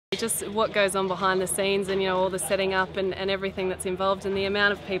just what goes on behind the scenes, and all the setting up and everything that's involved, and the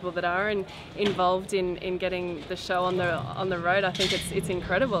amount of people that are involved in getting the show on the road. I think it's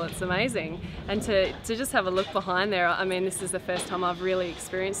incredible. It's amazing, and to just have a look behind there. I mean, this is the first time I've really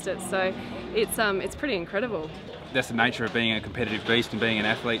experienced it, so it's pretty incredible. That's the nature of being a competitive beast and being an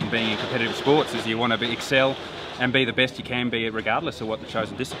athlete and being in competitive sports, is you want to excel and be the best you can be regardless of what the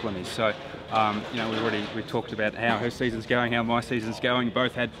chosen discipline is. So we talked about how her season's going, how my season's going.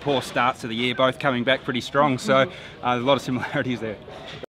 Both had poor starts of the year, both coming back pretty strong, so a lot of similarities there.